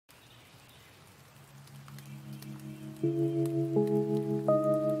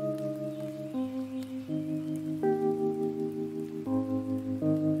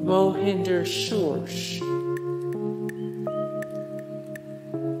Mohinder Suresh,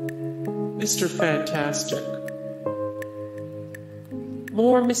 Mr. Fantastic.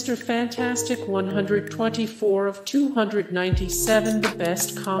 More Mr. Fantastic 124 of 297 the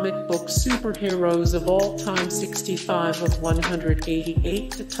best comic book superheroes of all time 65 of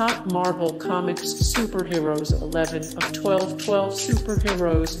 188 the top Marvel Comics superheroes 11 of 12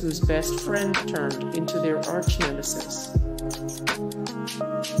 superheroes whose best friend turned into their arch-nemesis.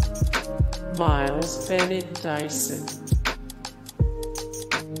 Miles Bennett Dyson,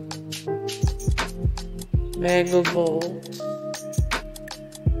 Megavolt,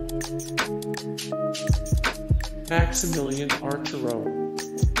 Maximillian Arturo,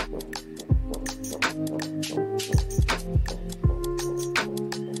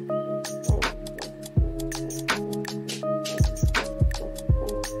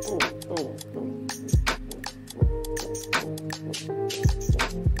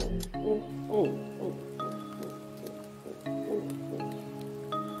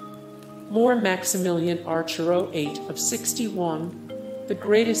 More Maximillian Arturo 8 of 61, the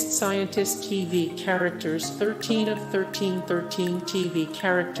greatest scientist TV characters 13 of 13 TV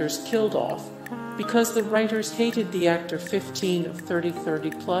characters killed off, because the writers hated the actor 15 of 30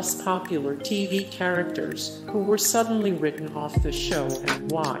 plus popular TV characters who were suddenly written off the show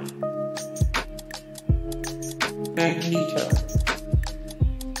and why. Magneto.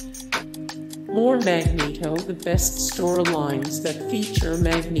 More Magneto, the best storylines that feature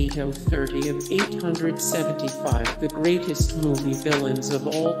Magneto 30 of 875, the greatest movie villains of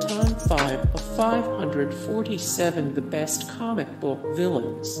all time 5 of 547, the best comic book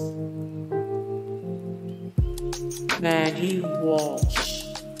villains. Maggie Walsh,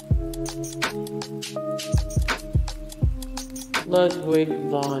 Ludwig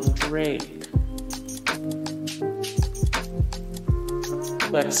Von Drake,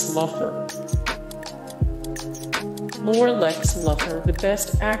 Lex Luthor. More Lex Luthor, the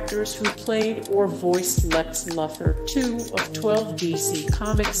best actors who played or voiced Lex Luthor, 2 of 12 DC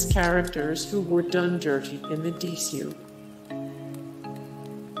Comics characters who were done dirty in the DCU.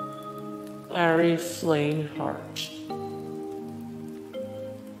 Fleinhardt,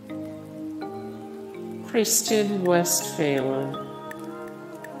 Kristin Westphalen,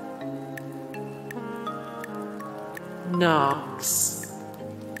 Knox,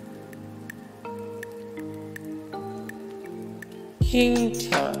 King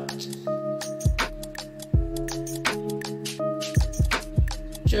Tut,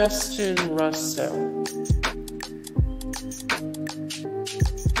 Justin Russo,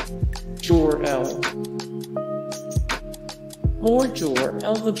 Jor-El. More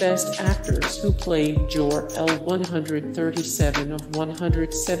Jor-El, the best actors who played Jor-El 137 of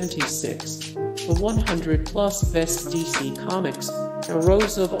 176, the 100 plus best DC Comics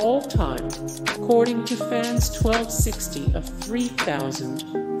heroes of all time, according to fans 1260 of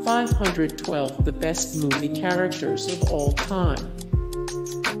 3,512 the best movie characters of all time.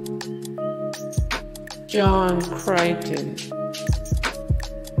 John Crichton,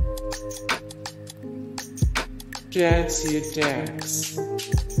 Jadzia Dax,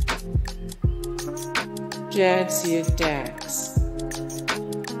 Jadzia Dax,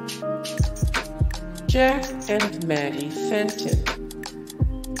 Jack and Maddie Fenton,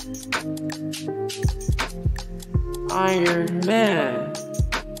 Iron Man,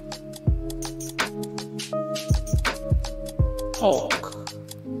 Hulk,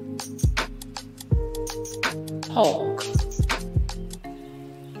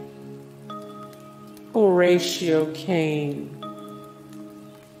 Horatio Kane,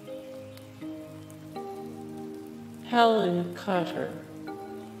 Helen Cutter,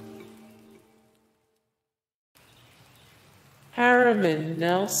 Harriman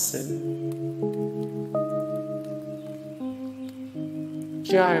Nelson,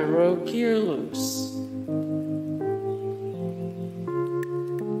 Gyrogirlus,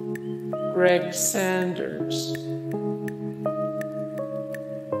 Greg Sanders,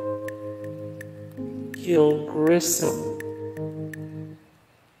 Gil Grissom,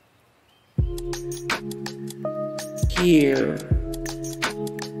 Gear,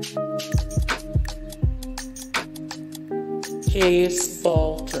 Case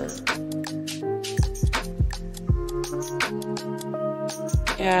Balter,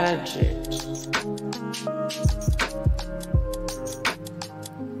 Gadget,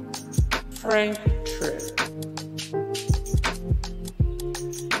 Frank Tripp,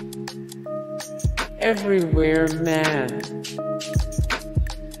 Everywhere Man,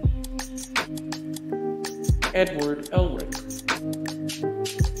 Edward Elric.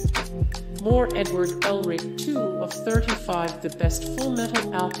 More Edward Elric, 2 of 35, the best Full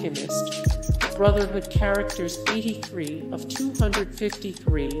Metal Alchemist. Brotherhood characters, 83 of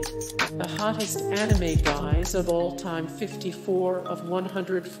 253, the hottest anime guys of all time, 54 of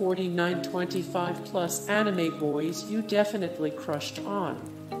 149, 25 plus anime boys you definitely crushed on.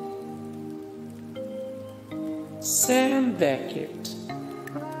 Sam Beckett.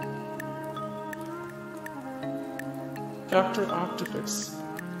 Dr. Octopus.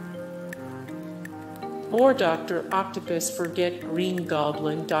 More Dr. Octopus, forget Green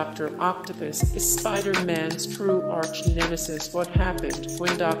Goblin. Dr. Octopus is Spider-Man's true arch-nemesis. What happened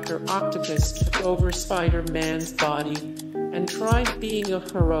when Dr. Octopus took over Spider-Man's body and tried being a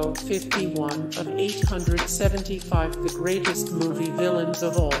hero? 51 of 875, the greatest movie villains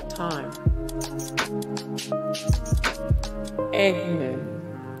of all time. Eggman.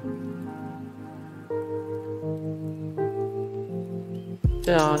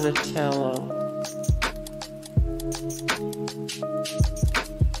 Donatello.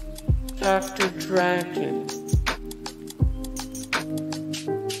 Dr. Draken.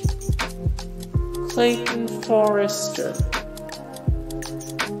 Clayton Forrester.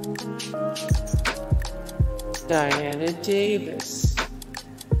 Diana Davis.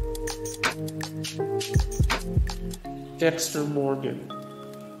 Dexter Morgan.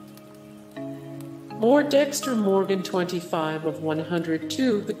 More Dexter Morgan, 25 of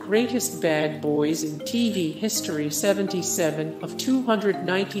 102, the greatest bad boys in TV history. 77 of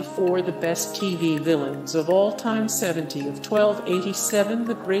 294, the best TV villains of all time. 70 of 1287,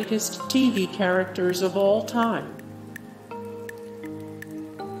 the greatest TV characters of all time.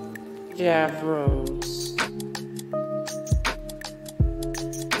 Davros.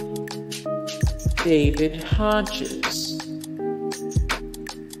 David Hodges.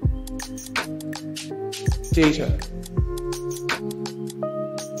 Data.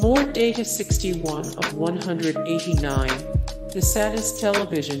 More Data, 61 of 189, the saddest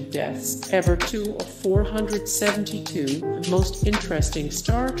television deaths ever. 2 of 472, the most interesting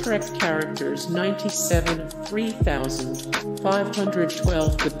Star Trek characters. 97 of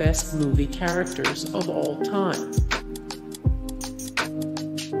 3,512, the best movie characters of all time.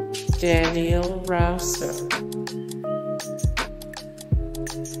 Daniel Russo.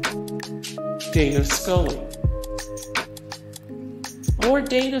 Dana Scully. More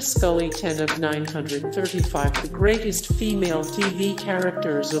Dana Scully, 10 of 935, the greatest female TV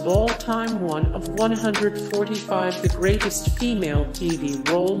characters of all time. 1 of 145, the greatest female TV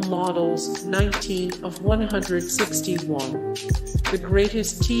role models. 19 of 161, the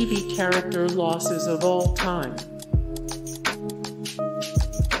greatest TV character losses of all time.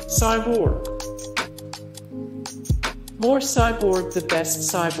 Cyborg. More Cyborg, the best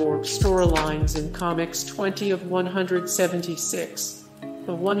Cyborg storylines in comics. 20 of 176,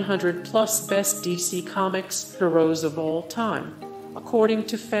 the 100 plus best DC Comics heroes of all time, according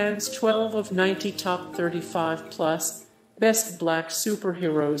to fans. 12 of 90, top 35 plus best black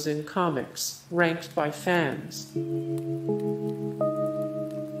superheroes in comics, ranked by fans.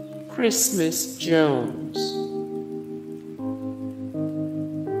 Christmas Jones.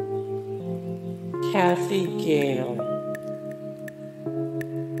 Kathy Gale.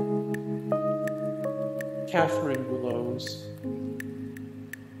 Catherine Willows.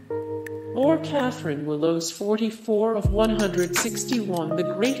 More Catherine Willows, 44 of 161, the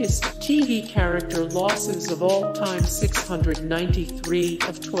greatest TV character losses of all time. 693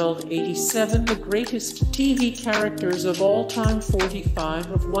 of 1287, the greatest TV characters of all time.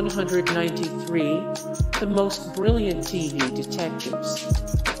 45 of 193, the most brilliant TV detectives.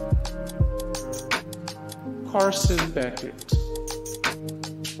 Carson Beckett.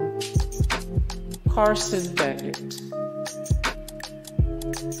 Carson Beckett.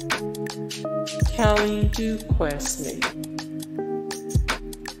 Callie Duquesne.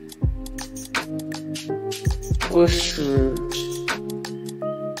 Bushroot.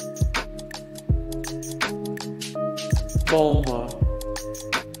 Bulma.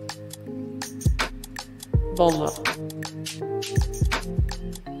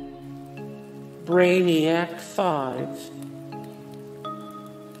 Brainiac 5.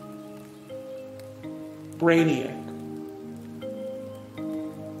 Brainiac.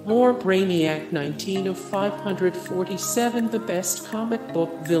 More Brainiac, 19 of 547, the best comic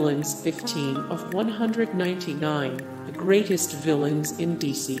book villains. 15 of 199, the greatest villains in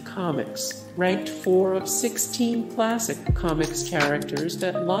DC Comics, ranked 4 of 16 classic comics characters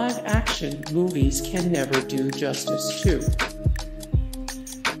that live-action movies can never do justice to.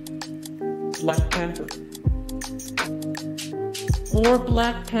 Black Panther. More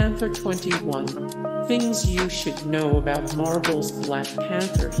Black Panther, 21 Things you should know about Marvel's Black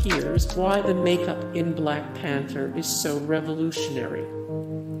Panther. Here's why the makeup in Black Panther is so revolutionary.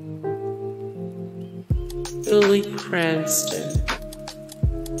 Billy Cranston.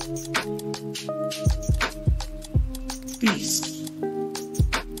 Beast.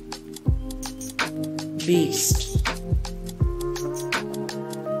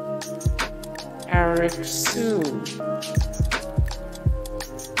 Eric Sue.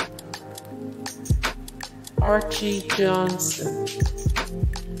 Archie Johnson.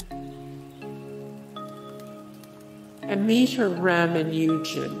 Amita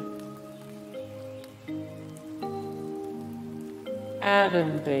Ramanujan.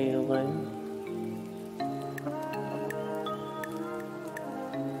 Adam Balin.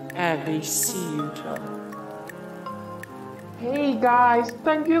 Abby Ciuto. Hey guys,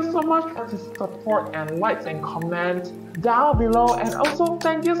 thank you so much for the support and likes and comments down below, and also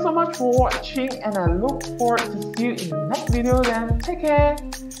thank you so much for watching, and I look forward to see you in the next video. Then take care,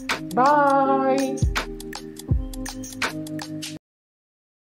 bye.